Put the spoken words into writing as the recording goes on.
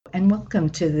and welcome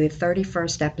to the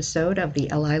 31st episode of the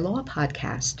LI Law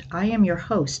Podcast. I am your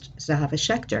host, Zahava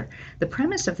Schechter. The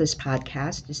premise of this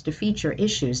podcast is to feature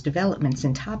issues, developments,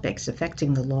 and topics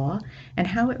affecting the law and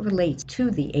how it relates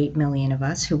to the 8 million of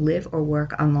us who live or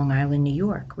work on Long Island, New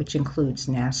York, which includes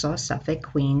Nassau, Suffolk,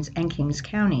 Queens, and Kings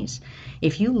counties.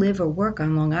 If you live or work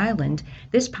on Long Island,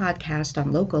 this podcast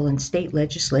on local and state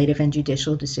legislative and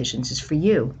judicial decisions is for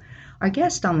you. Our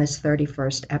guest on this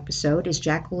 31st episode is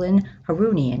Jacqueline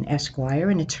Harounian,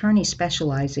 Esquire, an attorney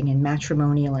specializing in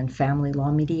matrimonial and family law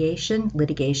mediation,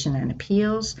 litigation and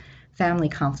appeals, family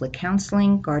conflict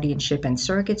counseling, guardianship and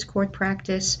surrogates court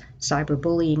practice,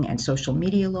 cyberbullying and social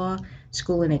media law,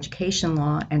 school and education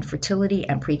law, and fertility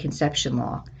and preconception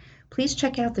law. Please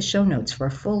check out the show notes for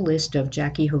a full list of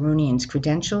Jackie Harounian's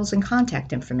credentials and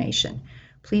contact information.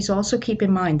 Please also keep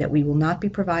in mind that we will not be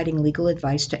providing legal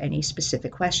advice to any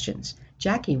specific questions.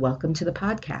 Jackie, welcome to the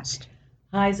podcast.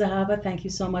 Hi, Zahava. Thank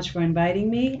you so much for inviting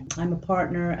me. I'm a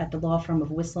partner at the law firm of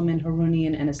Wisselman,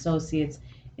 Harounian and Associates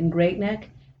in Great Neck,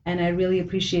 and I really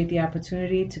appreciate the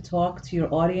opportunity to talk to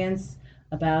your audience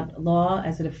about law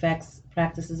as it affects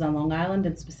practices on Long Island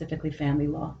and specifically family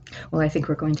law. Well, I think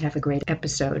we're going to have a great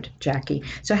episode, Jackie.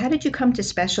 So how did you come to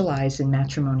specialize in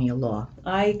matrimonial law?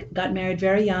 I got married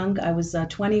very young. I was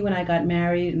 20 when I got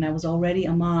married, and I was already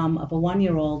a mom of a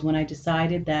 1-year-old when I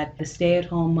decided that the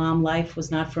stay-at-home mom life was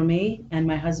not for me, and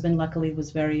my husband luckily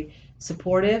was very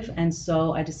supportive, and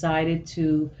so I decided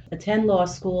to attend law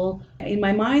school. In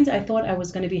my mind, I thought I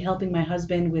was going to be helping my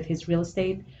husband with his real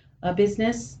estate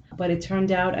business, but it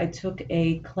turned out I took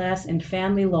a class in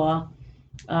family law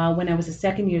when I was a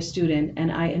second-year student,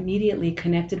 and I immediately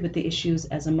connected with the issues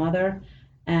as a mother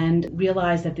and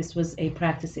realized that this was a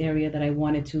practice area that I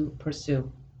wanted to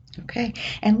pursue. Okay,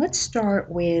 and let's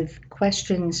start with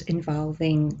questions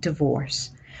involving divorce.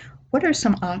 What are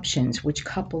some options which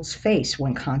couples face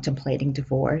when contemplating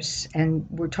divorce? And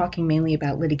we're talking mainly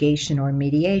about litigation or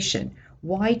mediation.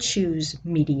 Why choose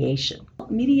mediation?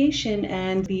 Mediation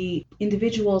and the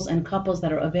individuals and couples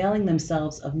that are availing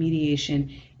themselves of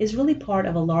mediation is really part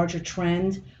of a larger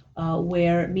trend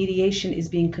where mediation is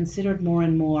being considered more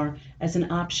and more as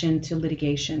an option to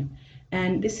litigation.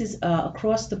 And this is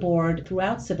across the board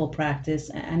throughout civil practice.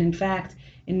 And in fact,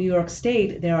 in New York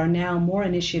State, there are now more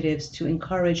initiatives to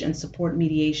encourage and support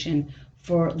mediation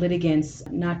for litigants,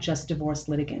 not just divorce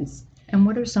litigants. And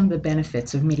what are some of the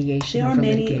benefits of mediation over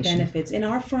litigation? There are many benefits. In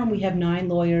our firm, we have 9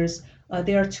 lawyers.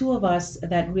 There are 2 of us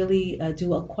that really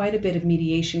do quite a bit of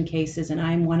mediation cases, and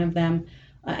I'm one of them.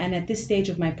 And at this stage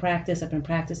of my practice, I've been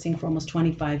practicing for almost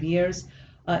 25 years.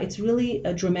 It's really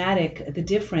dramatic, the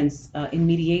difference in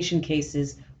mediation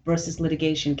cases versus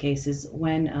litigation cases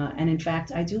and in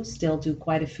fact, I do still do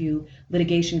quite a few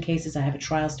litigation cases. I have a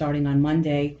trial starting on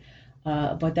Monday.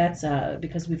 But that's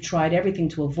because we've tried everything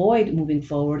to avoid moving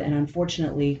forward, and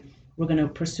unfortunately, we're going to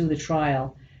pursue the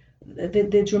trial.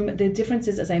 The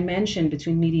differences, as I mentioned,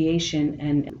 between mediation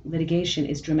and litigation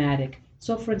is dramatic.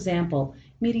 So, for example,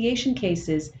 mediation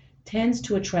cases tends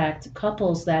to attract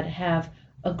couples that have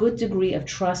a good degree of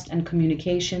trust and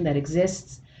communication that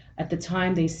exists at the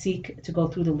time they seek to go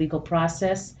through the legal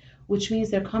process, which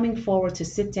means they're coming forward to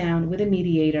sit down with a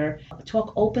mediator,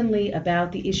 talk openly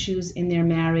about the issues in their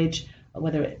marriage,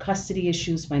 whether custody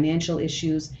issues, financial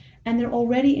issues, and they're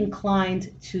already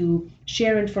inclined to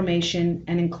share information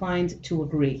and inclined to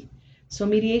agree. So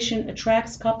mediation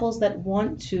attracts couples that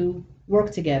want to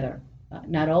work together.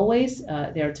 Not always.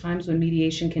 There are times when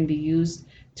mediation can be used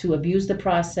to abuse the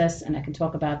process, and I can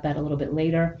talk about that a little bit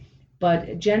later.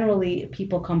 But generally,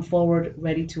 people come forward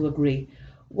ready to agree.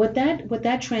 What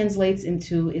that translates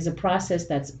into is a process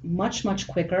that's much, much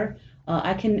quicker.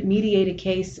 I can mediate a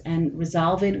case and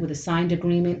resolve it with a signed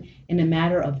agreement in a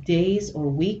matter of days or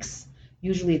weeks.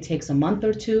 Usually it takes a month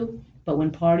or 2, but when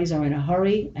parties are in a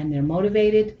hurry and they're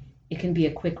motivated, it can be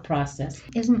a quick process.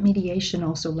 Isn't mediation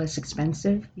also less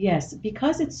expensive? Yes,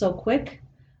 because it's so quick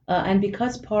and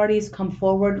because parties come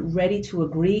forward ready to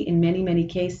agree in many, many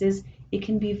cases, it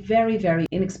can be very, very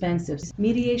inexpensive.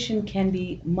 Mediation can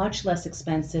be much less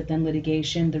expensive than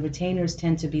litigation. The retainers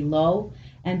tend to be low,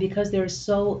 and because there is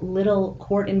so little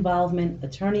court involvement,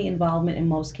 attorney involvement in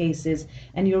most cases,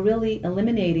 and you're really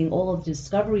eliminating all of the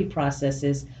discovery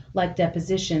processes like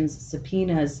depositions,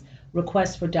 subpoenas,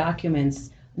 requests for documents,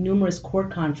 numerous court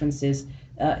conferences,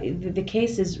 the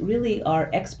cases really are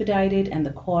expedited and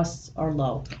the costs are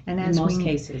low in most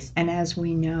cases. And as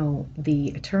we know, the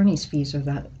attorney's fees are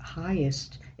the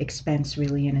highest expense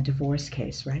really in a divorce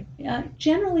case, right?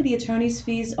 Generally, the attorney's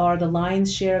fees are the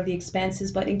lion's share of the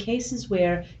expenses, but in cases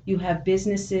where you have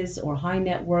businesses or high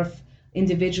net worth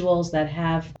individuals that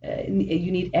have,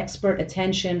 you need expert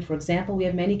attention. For example, we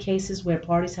have many cases where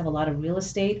parties have a lot of real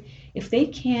estate. If they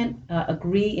can't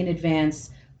agree in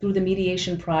advance through the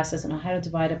mediation process on how to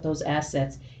divide up those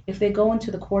assets, if they go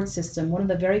into the court system, one of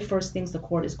the very first things the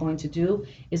court is going to do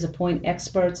is appoint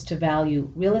experts to value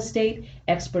real estate,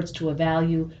 experts to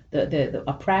value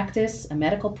a practice, a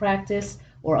medical practice,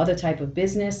 or other type of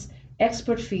business.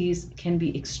 Expert fees can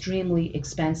be extremely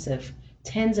expensive,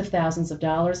 tens of thousands of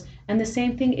dollars. And the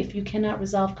same thing if you cannot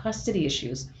resolve custody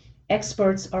issues.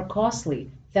 Experts are costly.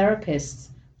 Therapists,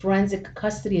 forensic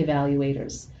custody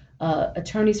evaluators,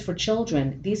 attorneys for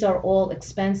children. These are all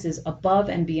expenses above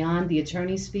and beyond the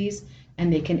attorney's fees,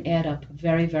 and they can add up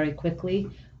very, very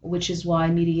quickly, which is why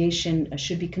mediation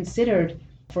should be considered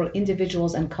for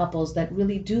individuals and couples that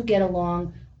really do get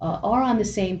along, are on the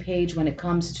same page when it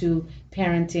comes to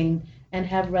parenting, and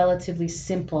have relatively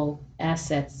simple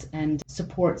assets and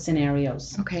support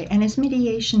scenarios. Okay, and is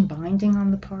mediation binding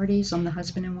on the parties, on the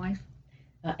husband and wife?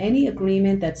 Any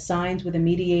agreement that's signed with a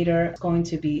mediator is going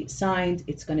to be signed,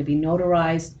 it's going to be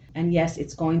notarized, and yes,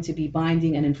 it's going to be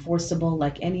binding and enforceable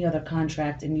like any other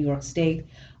contract in New York State.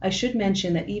 I should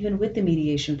mention that even with the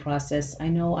mediation process, I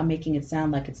know I'm making it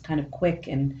sound like it's kind of quick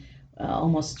and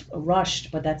almost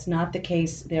rushed, but that's not the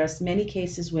case. There are many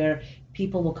cases where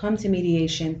people will come to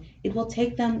mediation. It will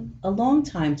take them a long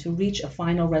time to reach a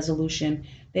final resolution.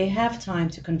 They have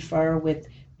time to confer with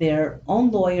their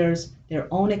own lawyers, their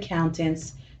own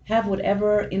accountants, have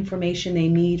whatever information they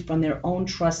need from their own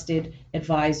trusted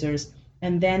advisors,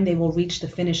 and then they will reach the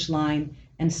finish line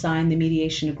and sign the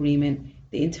mediation agreement.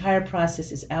 The entire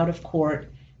process is out of court,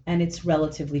 and it's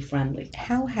relatively friendly.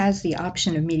 How has the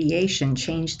option of mediation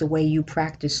changed the way you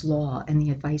practice law and the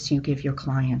advice you give your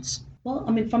clients? Well,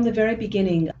 I mean, from the very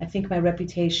beginning, I think my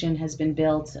reputation has been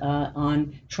built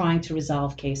on trying to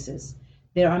resolve cases.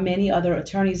 There are many other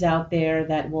attorneys out there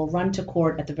that will run to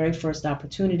court at the very first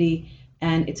opportunity,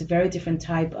 and it's a very different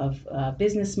type of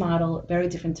business model, very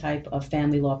different type of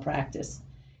family law practice.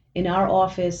 In our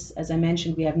office, as I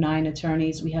mentioned, we have 9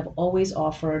 attorneys. We have always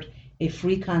offered a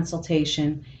free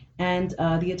consultation, and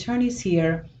the attorneys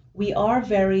here, we are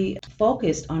very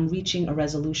focused on reaching a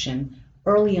resolution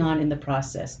early on in the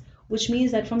process, which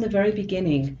means that from the very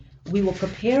beginning, we will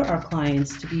prepare our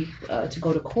clients to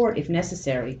go to court if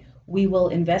necessary. We will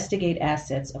investigate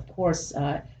assets. Of course,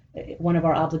 one of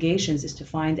our obligations is to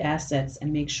find assets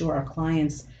and make sure our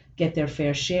clients get their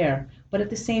fair share. But at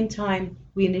the same time,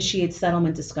 we initiate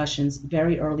settlement discussions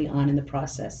very early on in the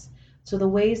process. So the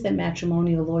ways that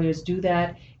matrimonial lawyers do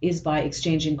that is by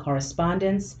exchanging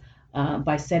correspondence,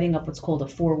 by setting up what's called a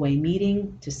 4-way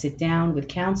meeting to sit down with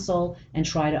counsel and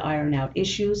try to iron out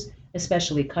issues,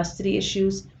 especially custody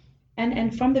issues.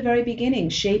 And from the very beginning,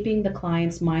 shaping the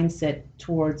client's mindset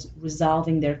towards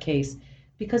resolving their case.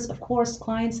 Because, of course,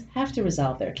 clients have to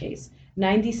resolve their case.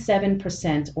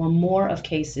 97% or more of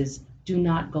cases do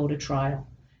not go to trial.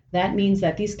 That means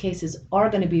that these cases are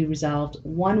going to be resolved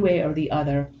one way or the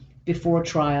other before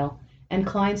trial. And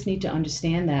clients need to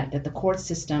understand that the court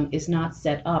system is not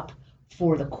set up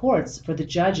for the courts, for the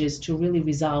judges to really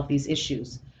resolve these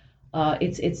issues.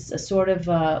 It's a sort of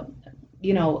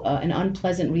an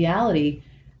unpleasant reality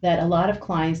that a lot of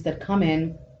clients that come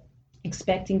in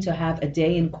expecting to have a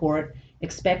day in court,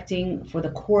 expecting for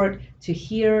the court to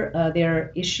hear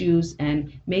their issues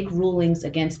and make rulings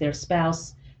against their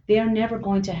spouse, they are never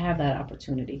going to have that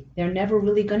opportunity. They're never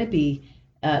really going to be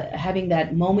having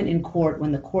that moment in court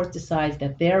when the court decides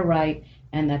that they're right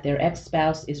and that their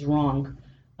ex-spouse is wrong.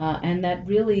 And that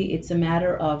really it's a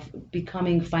matter of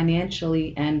becoming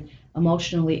financially and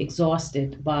emotionally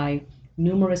exhausted by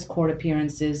numerous court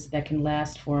appearances that can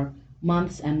last for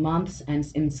months and months, and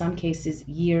in some cases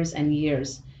years and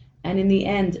years. And in the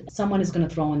end, someone is going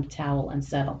to throw in the towel and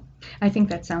settle. I think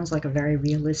that sounds like a very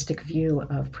realistic view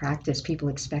of practice. People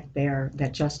expect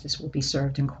that justice will be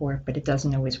served in court, but it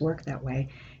doesn't always work that way.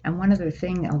 And one other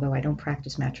thing, although I don't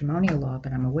practice matrimonial law,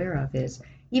 but I'm aware of, is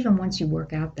even once you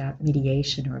work out that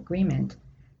mediation or agreement,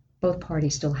 both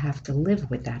parties still have to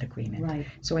live with that agreement. Right.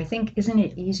 So I think, isn't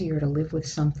it easier to live with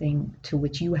something to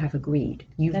which you have agreed?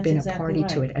 You've That's been exactly a party right.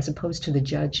 to it, as opposed to the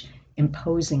judge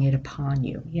imposing it upon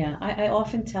you. Yeah, I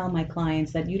often tell my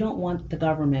clients that you don't want the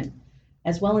government,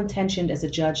 as well-intentioned as a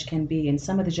judge can be, and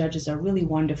some of the judges are really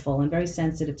wonderful and very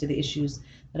sensitive to the issues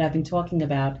that I've been talking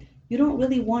about, you don't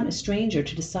really want a stranger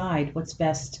to decide what's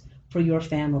best for your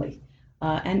family.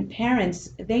 And parents,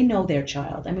 they know their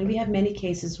child. I mean, we have many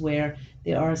cases where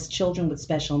there are children with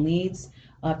special needs,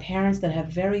 parents that have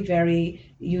very,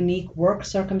 very unique work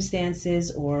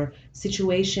circumstances or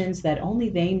situations that only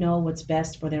they know what's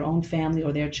best for their own family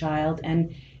or their child.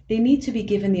 And they need to be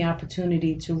given the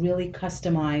opportunity to really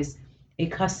customize a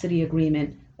custody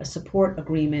agreement, a support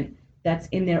agreement that's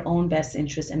in their own best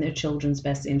interest and their children's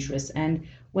best interest. And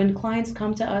when clients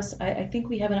come to us, I think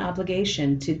we have an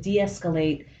obligation to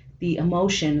de-escalate the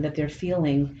emotion that they're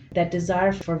feeling, that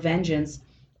desire for vengeance.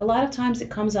 A lot of times it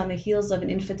comes on the heels of an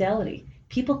infidelity.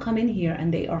 People come in here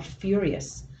and they are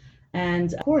furious.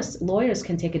 And of course, lawyers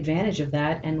can take advantage of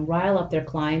that and rile up their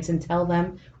clients and tell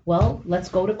them, well, let's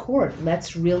go to court.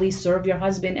 Let's really serve your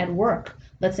husband at work.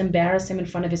 Let's embarrass him in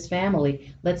front of his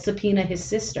family. Let's subpoena his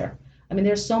sister. I mean,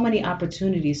 there's so many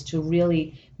opportunities to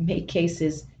really make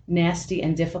cases nasty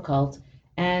and difficult.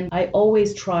 And I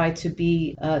always try to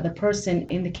be the person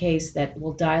in the case that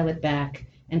will dial it back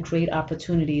and create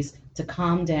opportunities to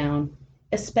calm down,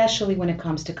 especially when it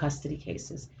comes to custody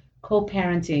cases.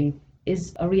 Co-parenting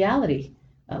is a reality.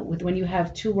 When you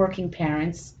have two working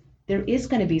parents, there is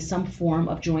going to be some form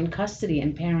of joint custody,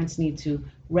 and parents need to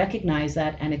recognize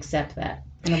that and accept that.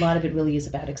 And a lot of it really is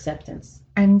about acceptance.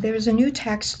 And there's a new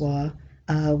tax law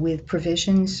with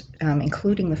provisions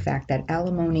including the fact that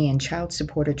alimony and child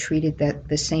support are treated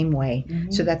the same way,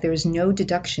 so that there is no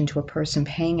deduction to a person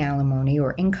paying alimony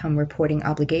or income reporting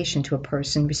obligation to a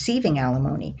person receiving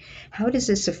alimony. How does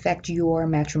this affect your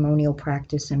matrimonial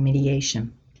practice and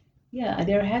mediation? Yeah,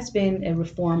 there has been a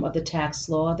reform of the tax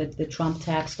law, the Trump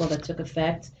tax law that took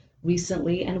effect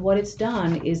recently. And what it's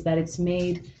done is that it's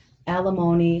made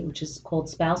alimony, which is called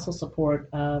spousal support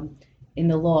in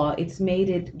the law, it's made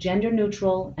it gender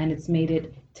neutral and it's made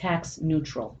it tax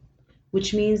neutral,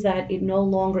 which means that it no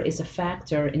longer is a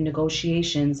factor in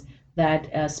negotiations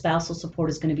that spousal support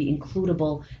is going to be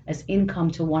includable as income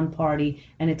to one party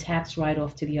and a tax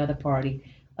write-off to the other party.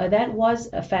 That was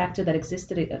a factor that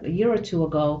existed a year or two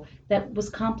ago that was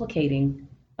complicating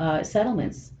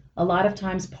settlements. A lot of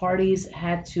times parties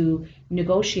had to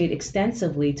negotiate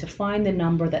extensively to find the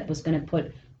number that was going to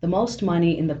put the most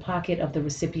money in the pocket of the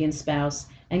recipient spouse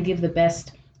and give the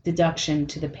best deduction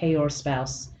to the payor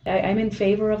spouse. I'm in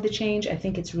favor of the change. I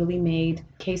think it's really made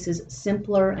cases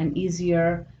simpler and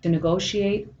easier to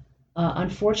negotiate.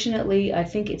 Unfortunately, I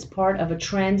think it's part of a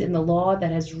trend in the law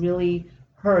that has really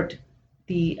hurt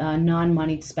the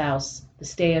non-moneyed spouse, the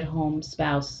stay-at-home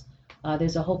spouse.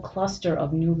 There's a whole cluster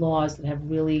of new laws that have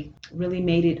really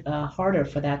made it harder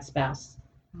for that spouse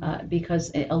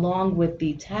because along with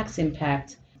the tax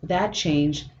impact, that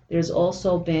change, there's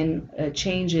also been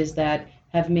changes that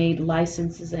have made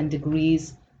licenses and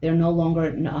degrees, they're no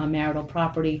longer marital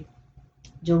property.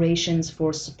 Durations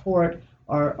for support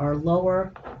are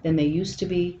lower than they used to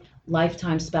be.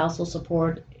 Lifetime spousal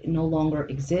support no longer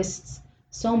exists.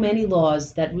 So many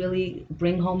laws that really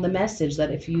bring home the message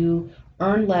that if you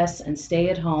earn less and stay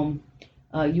at home,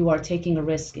 you are taking a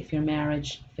risk if your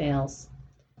marriage fails.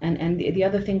 And the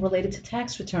other thing related to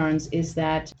tax returns is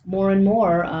that more and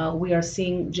more we are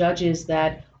seeing judges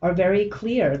that are very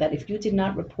clear that if you did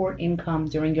not report income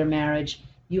during your marriage,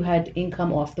 you had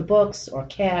income off the books or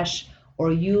cash,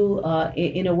 or you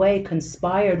in a way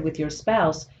conspired with your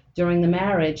spouse during the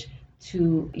marriage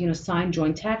to sign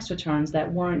joint tax returns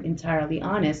that weren't entirely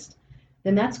honest,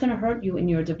 then that's going to hurt you in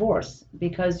your divorce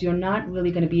because you're not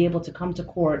really going to be able to come to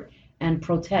court and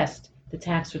protest the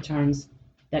tax returns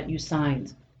that you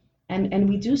signed. And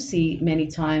we do see many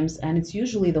times, and it's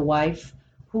usually the wife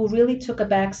who really took a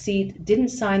back seat, didn't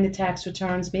sign the tax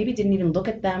returns, maybe didn't even look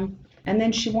at them, and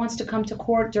then she wants to come to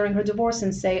court during her divorce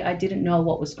and say, I didn't know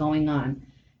what was going on.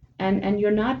 And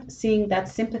you're not seeing that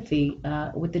sympathy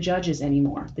with the judges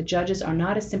anymore. The judges are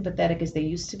not as sympathetic as they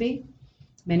used to be.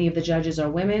 Many of the judges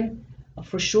are women.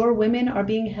 For sure, women are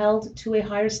being held to a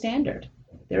higher standard.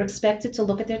 They're expected to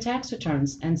look at their tax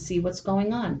returns and see what's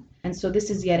going on. And so this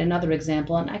is yet another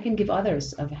example, and I can give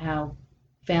others of how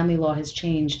family law has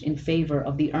changed in favor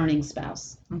of the earning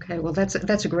spouse. Okay, well, that's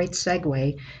a great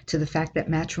segue to the fact that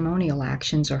matrimonial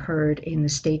actions are heard in the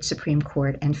state Supreme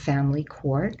Court and family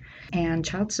court, and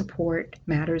child support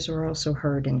matters are also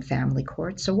heard in family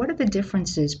court. So what are the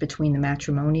differences between the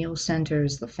matrimonial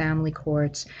centers, the family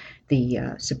courts,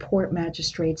 the support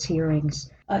magistrates hearings?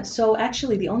 So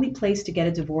actually, the only place to get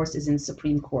a divorce is in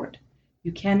Supreme Court.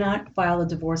 You cannot file a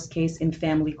divorce case in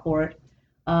family court,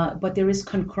 but there is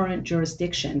concurrent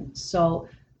jurisdiction. So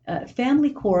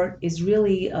family court is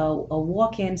really a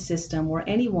walk-in system where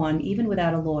anyone, even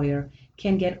without a lawyer,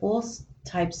 can get all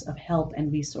types of help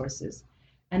and resources.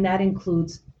 And that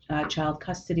includes child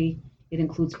custody, it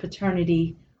includes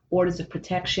paternity, orders of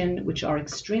protection, which are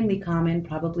extremely common.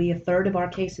 Probably a third of our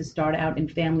cases start out in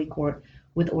family court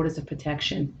with orders of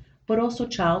protection, but also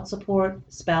child support,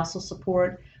 spousal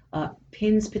support,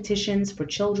 PINS petitions for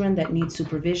children that need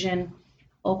supervision,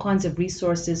 all kinds of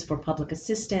resources for public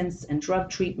assistance and drug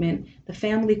treatment. The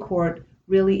family court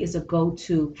really is a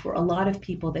go-to for a lot of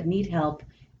people that need help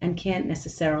and can't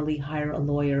necessarily hire a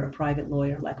lawyer, a private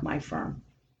lawyer like my firm.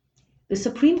 The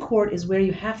Supreme Court is where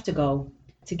you have to go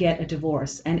to get a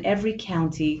divorce, and every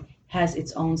county has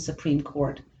its own Supreme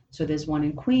Court. So there's one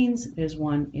in Queens, there's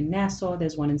one in Nassau,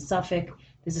 there's one in Suffolk.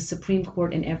 There's a Supreme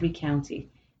Court in every county,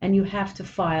 and you have to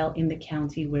file in the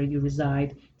county where you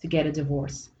reside to get a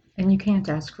divorce. And you can't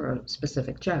ask for a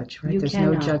specific judge, right? You There's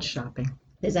cannot. no judge shopping.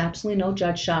 There's absolutely no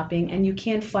judge shopping, and you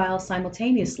can't file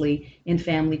simultaneously in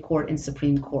family court and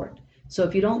Supreme Court. So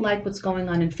if you don't like what's going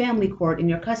on in family court in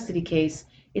your custody case,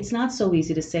 it's not so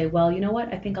easy to say, well, you know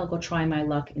what, I think I'll go try my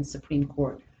luck in Supreme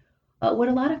Court. What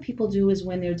a lot of people do is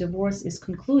when their divorce is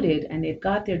concluded and they've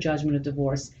got their judgment of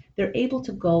divorce, they're able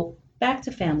to go back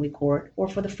to family court or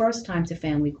for the first time to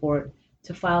family court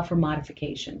to file for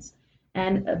modifications.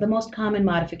 And the most common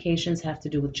modifications have to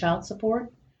do with child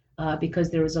support because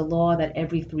there is a law that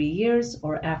every 3 years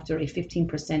or after a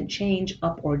 15% change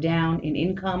up or down in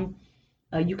income,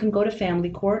 you can go to family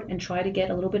court and try to get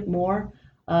a little bit more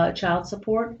child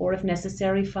support, or if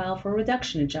necessary, file for a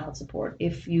reduction in child support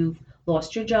if you've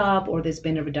lost your job or there's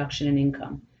been a reduction in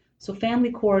income. So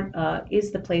family court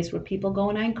is the place where people go,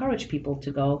 and I encourage people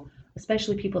to go,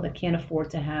 especially people that can't afford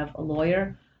to have a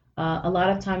lawyer. A lot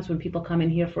of times when people come in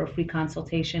here for a free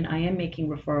consultation, I am making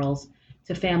referrals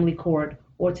to family court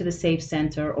or to the Safe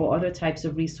Center or other types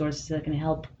of resources that can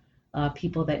help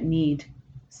people that need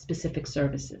specific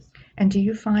services. And do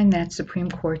you find that Supreme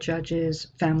Court judges,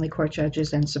 family court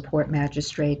judges, and support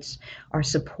magistrates are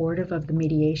supportive of the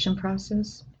mediation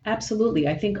process? Absolutely.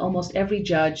 I think almost every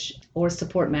judge or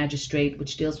support magistrate,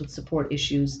 which deals with support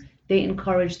issues, they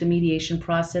encourage the mediation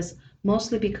process,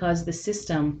 mostly because the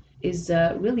system is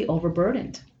really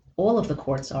overburdened. All of the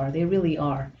courts are, they really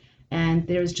are. And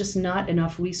there's just not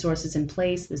enough resources in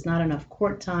place. There's not enough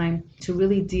court time to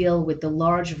really deal with the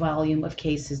large volume of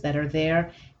cases that are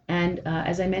there. And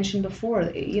as I mentioned before,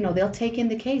 they'll take in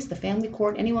the case. The family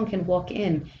court, anyone can walk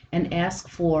in and ask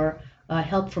for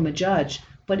help from a judge,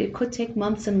 but it could take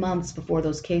months and months before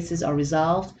those cases are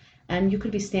resolved. And you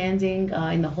could be standing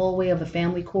in the hallway of the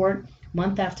family court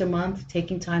month after month,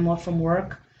 taking time off from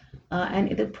work.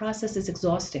 And the process is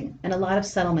exhausting. And a lot of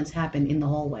settlements happen in the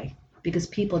hallway because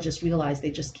people just realize they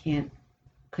just can't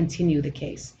continue the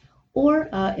case. Or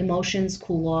emotions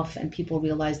cool off and people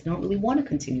realize they don't really want to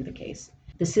continue the case.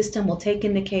 The system will take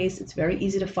in the case. It's very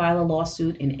easy to file a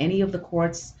lawsuit in any of the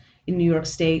courts in New York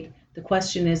State. The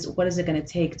question is, what is it going to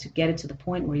take to get it to the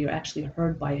point where you're actually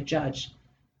heard by a judge?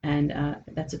 And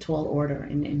that's a tall order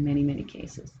in many, many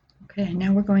cases. Okay,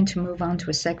 now we're going to move on to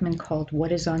a segment called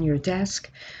What is on Your Desk,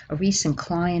 a recent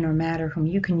client or matter whom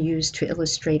you can use to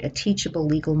illustrate a teachable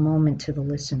legal moment to the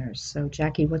listeners. So,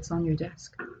 Jackie, what's on your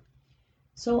desk?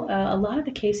 So a lot of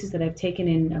the cases that I've taken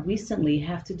in recently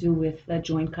have to do with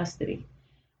joint custody.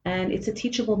 And it's a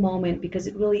teachable moment because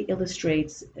it really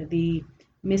illustrates the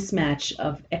mismatch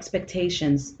of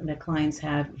expectations that clients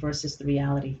have versus the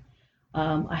reality.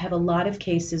 I have a lot of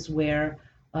cases where,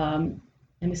 and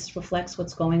this reflects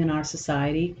what's going on in our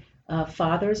society,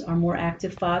 fathers are more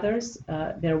active fathers,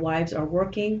 their wives are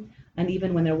working, and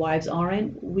even when their wives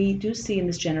aren't, we do see in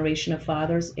this generation of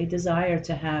fathers a desire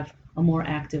to have a more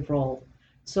active role.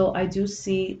 So I do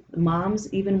see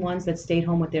moms, even ones that stayed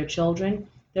home with their children,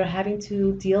 they're having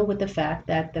to deal with the fact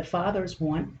that the fathers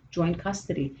want joint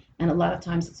custody, and a lot of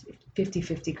times it's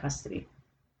 50-50 custody.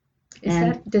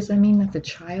 Does that mean that the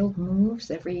child moves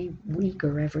every week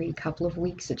or every couple of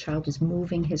weeks? The child is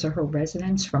moving his or her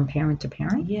residence from parent to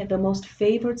parent? Yeah, the most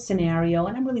favored scenario,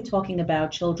 and I'm really talking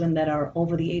about children that are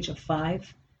over the age of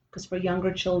 5, because for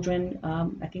younger children,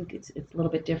 I think it's a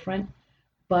little bit different.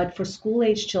 But for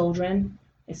school-age children,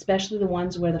 especially the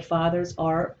ones where the fathers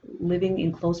are living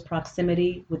in close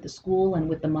proximity with the school and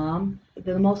with the mom,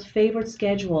 the most favored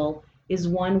schedule is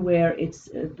one where it's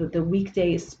the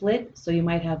weekday is split. So you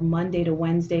might have Monday to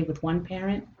Wednesday with one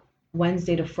parent,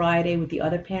 Wednesday to Friday with the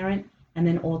other parent, and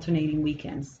then alternating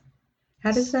weekends.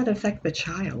 How does that affect the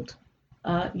child?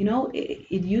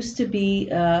 It used to be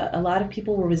a lot of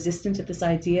people were resistant to this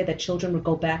idea that children would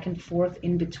go back and forth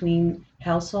in between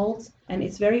households. And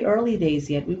it's very early days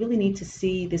yet. We really need to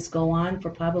see this go on for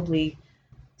probably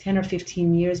 10 or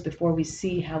 15 years before we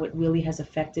see how it really has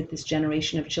affected this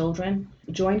generation of children.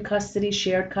 Joint custody,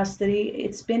 shared custody,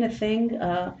 it's been a thing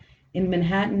in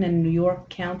Manhattan and New York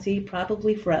County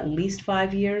probably for at least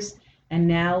 5 years. And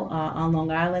now on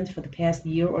Long Island for the past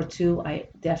year or two, I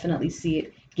definitely see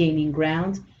it gaining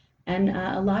ground. And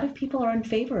a lot of people are in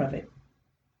favor of it.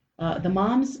 The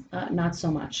moms, not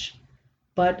so much.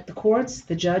 But the courts,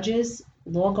 the judges,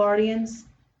 law guardians,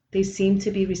 They seem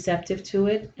to be receptive to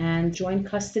it, and joint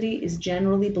custody is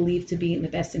generally believed to be in the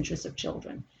best interest of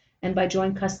children. And by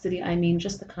joint custody, I mean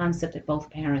just the concept that both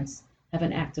parents have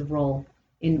an active role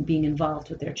in being involved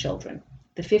with their children.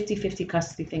 The 50-50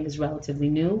 custody thing is relatively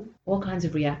new, all kinds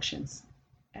of reactions.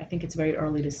 I think it's very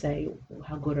early to say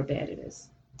how good or bad it is.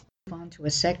 Move on to a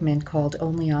segment called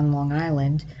Only on Long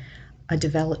Island, a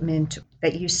development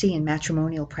that you see in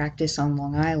matrimonial practice on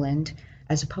Long Island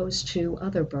as opposed to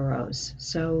other boroughs.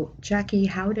 So, Jackie,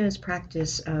 how does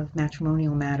practice of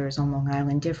matrimonial matters on Long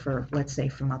Island differ, let's say,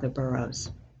 from other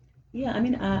boroughs? Yeah, I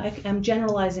mean, I'm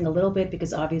generalizing a little bit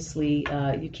because obviously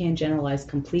you can't generalize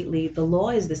completely. The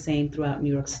law is the same throughout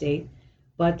New York State,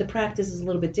 but the practice is a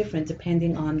little bit different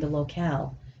depending on the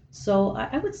locale. So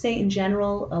I would say in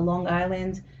general, Long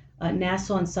Island,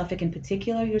 Nassau and Suffolk in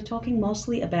particular, you're talking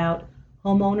mostly about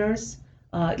homeowners,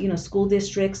 school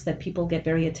districts that people get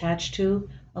very attached to.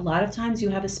 A lot of times you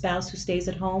have a spouse who stays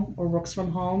at home or works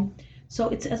from home. So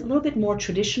it's a little bit more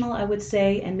traditional, I would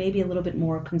say, and maybe a little bit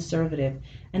more conservative.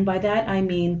 And by that I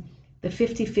mean the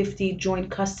 50-50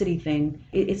 joint custody thing.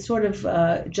 It sort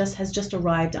of just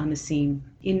arrived on the scene.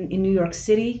 In New York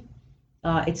City,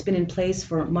 it's been in place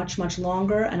for much, much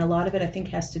longer, and a lot of it I think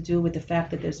has to do with the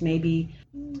fact that there's maybe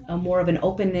more of an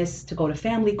openness to go to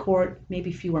family court,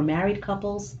 maybe fewer married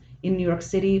couples in New York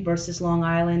City versus Long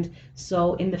Island.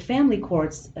 So in the family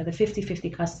courts, the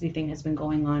 50-50 custody thing has been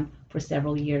going on for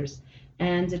several years.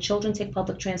 And the children take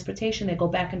public transportation, they go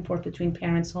back and forth between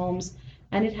parents' homes,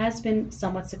 and it has been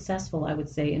somewhat successful, I would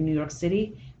say, in New York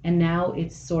City, and now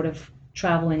it's sort of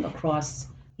traveling across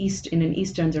in an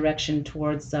eastern direction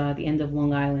towards the end of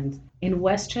Long Island. In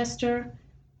Westchester,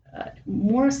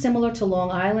 more similar to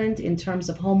Long Island in terms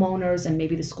of homeowners and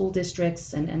maybe the school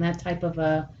districts and that type of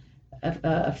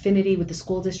affinity with the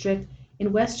school district.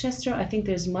 In Westchester, I think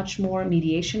there's much more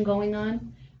mediation going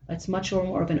on. It's much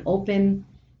more of an open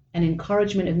and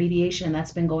encouragement of mediation, and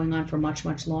that's been going on for much,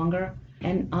 much longer.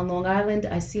 And on Long Island,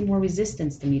 I see more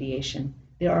resistance to mediation.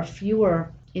 There are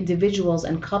fewer individuals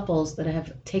and couples that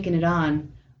have taken it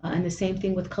on, and the same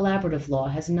thing with collaborative law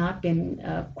has not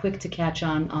been quick to catch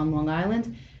on Long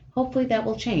Island. Hopefully that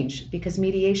will change because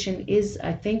mediation is,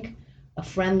 I think, a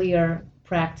friendlier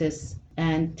practice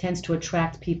and tends to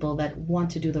attract people that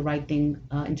want to do the right thing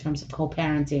in terms of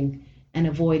co-parenting and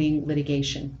avoiding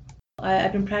litigation.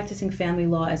 I've been practicing family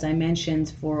law, as I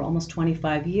mentioned, for almost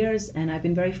 25 years, and I've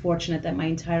been very fortunate that my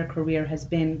entire career has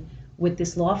been with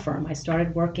this law firm. I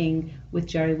started working with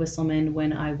Jerry Wisselman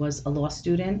when I was a law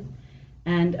student,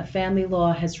 and family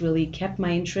law has really kept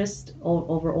my interest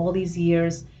over all these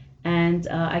years, and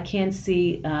I can't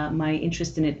see my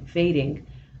interest in it fading,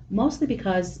 mostly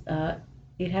because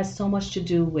it has so much to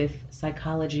do with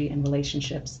psychology and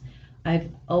relationships.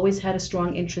 I've always had a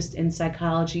strong interest in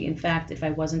psychology. In fact, if I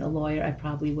wasn't a lawyer, I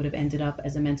probably would have ended up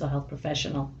as a mental health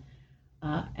professional.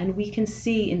 And we can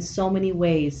see in so many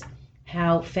ways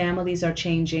how families are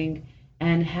changing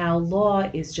and how law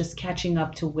is just catching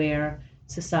up to where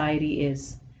society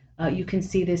is. You can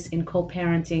see this in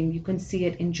co-parenting. You can see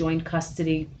it in joint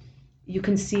custody. You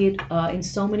can see it in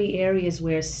so many areas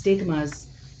where stigmas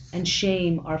and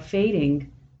shame are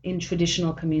fading in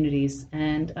traditional communities.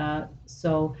 And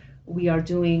so we are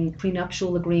doing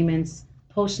prenuptial agreements,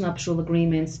 postnuptial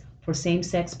agreements for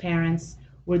same-sex parents.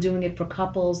 We're doing it for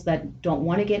couples that don't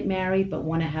want to get married but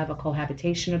want to have a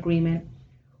cohabitation agreement.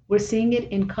 We're seeing it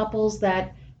in couples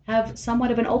that have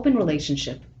somewhat of an open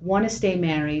relationship, want to stay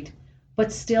married,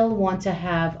 but still want to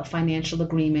have a financial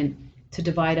agreement to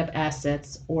divide up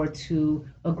assets or to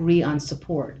agree on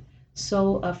support.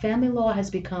 So family law has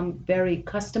become very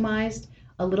customized,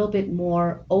 a little bit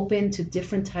more open to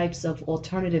different types of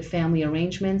alternative family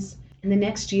arrangements. In the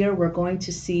next year, we're going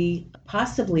to see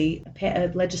possibly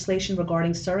legislation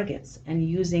regarding surrogates and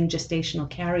using gestational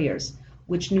carriers,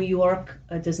 which New York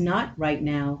does not right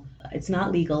now. It's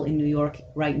not legal in New York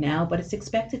right now, but it's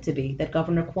expected to be, that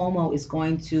Governor Cuomo is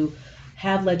going to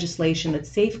have legislation that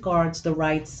safeguards the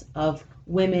rights of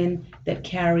women that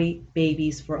carry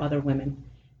babies for other women.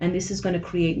 And this is going to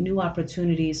create new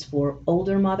opportunities for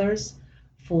older mothers,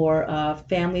 for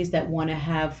families that want to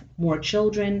have more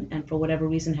children and for whatever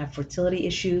reason have fertility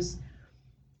issues.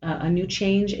 A new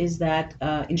change is that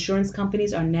insurance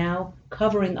companies are now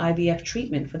covering IVF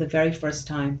treatment for the very first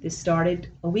time. This started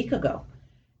a week ago.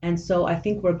 And so I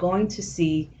think we're going to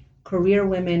see career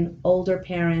women, older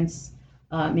parents,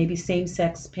 maybe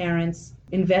same-sex parents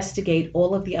investigate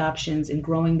all of the options in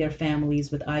growing their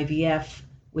families with IVF,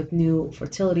 with new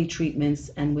fertility treatments,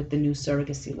 and with the new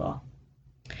surrogacy law.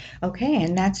 Okay,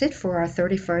 and that's it for our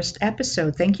 31st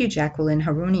episode. Thank you, Jacqueline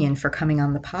Harounian, for coming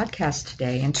on the podcast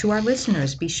today. And to our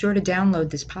listeners, be sure to download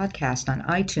this podcast on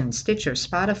iTunes, Stitcher,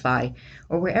 Spotify,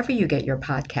 or wherever you get your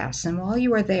podcasts. And while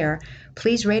you are there,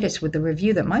 please rate us with the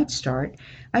review that might start.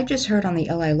 I just heard on the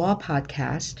LI Law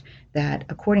podcast that,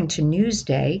 according to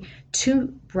Newsday, two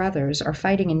brothers are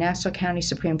fighting in Nassau County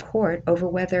Supreme Court over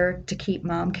whether to keep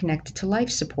mom connected to life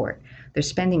support. They're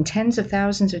spending tens of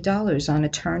thousands of dollars on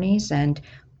attorneys and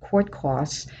court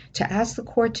costs to ask the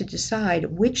court to decide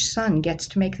which son gets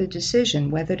to make the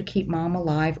decision whether to keep mom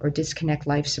alive or disconnect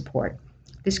life support.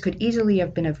 This could easily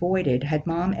have been avoided had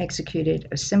mom executed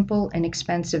a simple,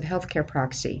 inexpensive healthcare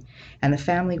proxy, and the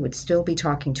family would still be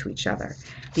talking to each other.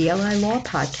 The LI Law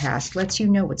podcast lets you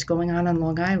know what's going on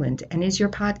Long Island and is your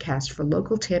podcast for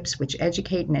local tips which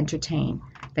educate and entertain.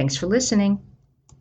 Thanks for listening.